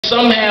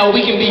somehow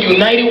we can be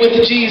united with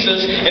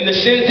Jesus and the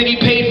sins that he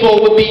paid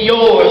for would be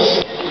yours,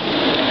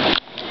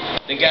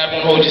 then God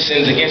won't hold your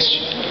sins against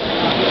you.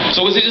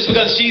 So is it just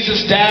because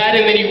Jesus died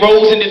and then he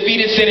rose and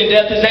defeated sin and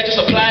death, does that just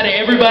apply to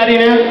everybody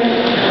now?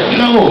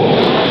 No.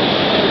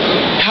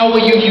 How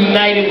are you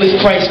united with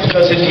Christ?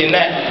 Because if you're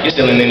not, you're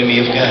still an enemy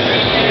of God.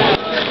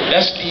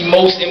 That's the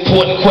most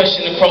important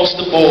question across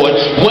the board.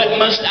 What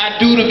must I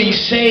do to be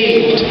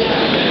saved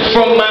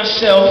from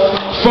myself,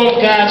 from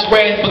God's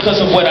wrath because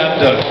of what I've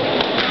done?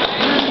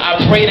 I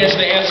pray that's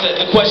the answer,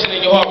 the question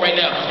in your heart right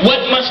now.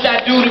 What must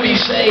I do to be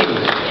saved?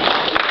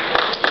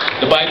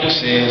 The Bible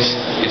says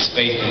it's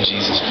faith in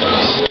Jesus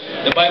Christ.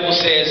 The Bible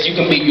says you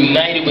can be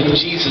united with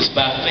Jesus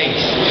by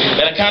faith.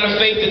 Now the kind of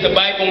faith that the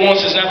Bible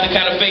wants is not the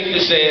kind of faith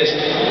that says,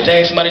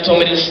 dang, somebody told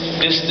me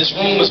this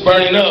room was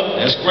burning up.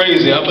 That's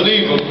crazy, I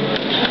believe them.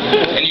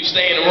 And you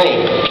stay in the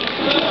room.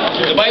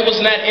 The Bible's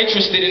not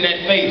interested in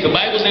that faith. The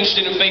Bible's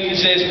interested in faith that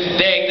says,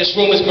 dang, this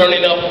room is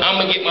burning up. I'm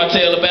going to get my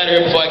tail up out of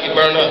here before I get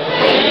burned up.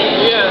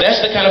 Yeah. That's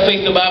the kind of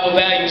faith the Bible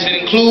values. It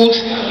includes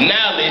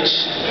knowledge.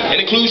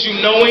 It includes you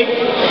knowing.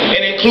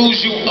 It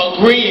includes you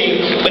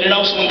agreeing. But it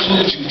also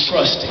includes you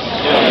trusting.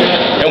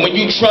 And when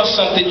you trust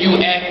something, you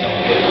act on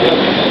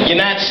it.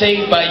 You're not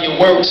saved by your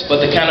works,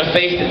 but the kind of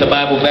faith that the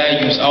Bible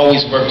values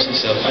always works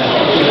itself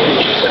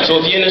out.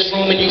 So if you're in this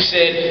room and you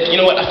said, you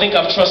know what, I think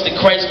I've trusted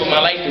Christ, but my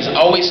life has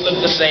always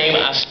looked the same.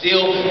 I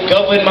still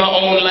govern my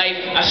own life.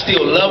 I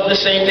still love the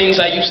same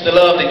things I used to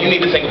love. Then you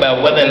need to think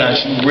about whether or not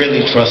you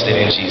really trusted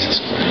in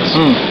Jesus Christ.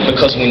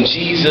 Because when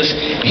Jesus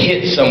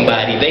hits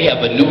somebody, they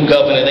have a new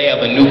governor, they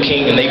have a new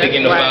king, and they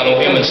begin to follow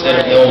him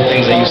instead of the old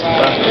things they used to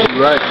follow.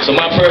 Right. So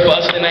my prayer for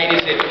us tonight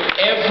is that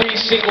every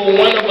single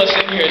one of us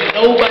in here,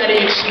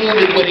 nobody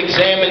excluded, would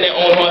examine their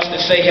own hearts to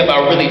say, have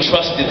I really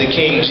trusted the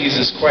King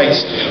Jesus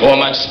Christ? Or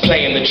am I just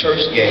playing the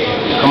church game?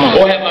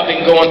 Or have I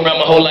been going around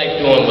my whole life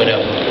doing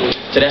whatever?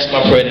 So that's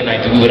my prayer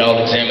tonight, that we would all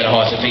examine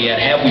our hearts and figure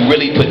out, have we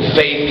really put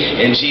faith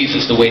in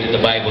Jesus the way that the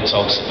Bible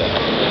talks about?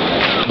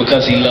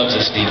 Because he loves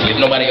us deeply. If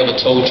nobody ever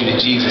told you that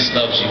Jesus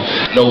loves you,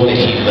 know that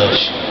he loves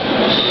you.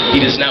 He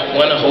does not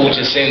want to hold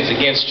your sins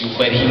against you,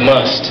 but he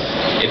must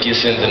if your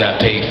sins are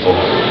not paid for.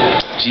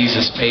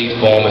 Jesus paid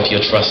for them if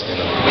you're trusting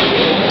him.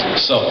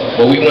 So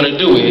what we want to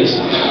do is,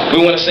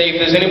 we want to say,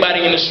 if there's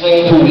anybody in this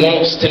room who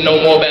wants to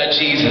know more about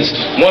Jesus,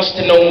 wants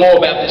to know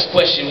more about this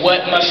question,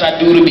 what must I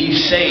do to be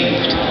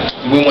saved?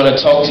 We want to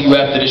talk to you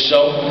after the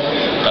show.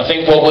 I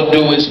think what we'll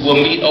do is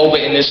we'll meet over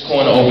in this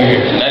corner over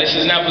here. Now this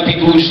is not for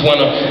people who just want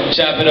to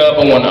chop it up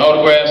or want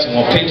autographs or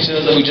want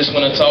pictures or who just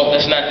want to talk.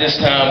 That's not this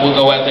time. We'll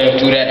go out there and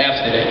do that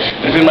after that.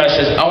 But if anybody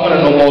says, I want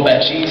to know more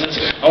about Jesus,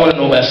 I want to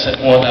know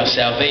more about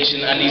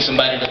salvation, I need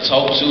somebody to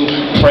talk to,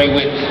 pray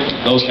with,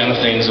 those kind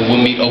of things, and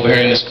we'll meet over here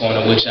in this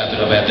corner. We'll chop it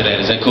up after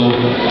that. Is that cool?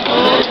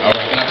 All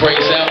right. Can I pray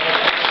us out?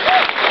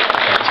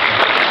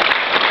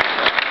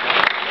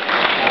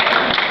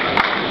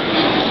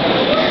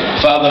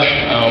 Father,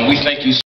 we thank you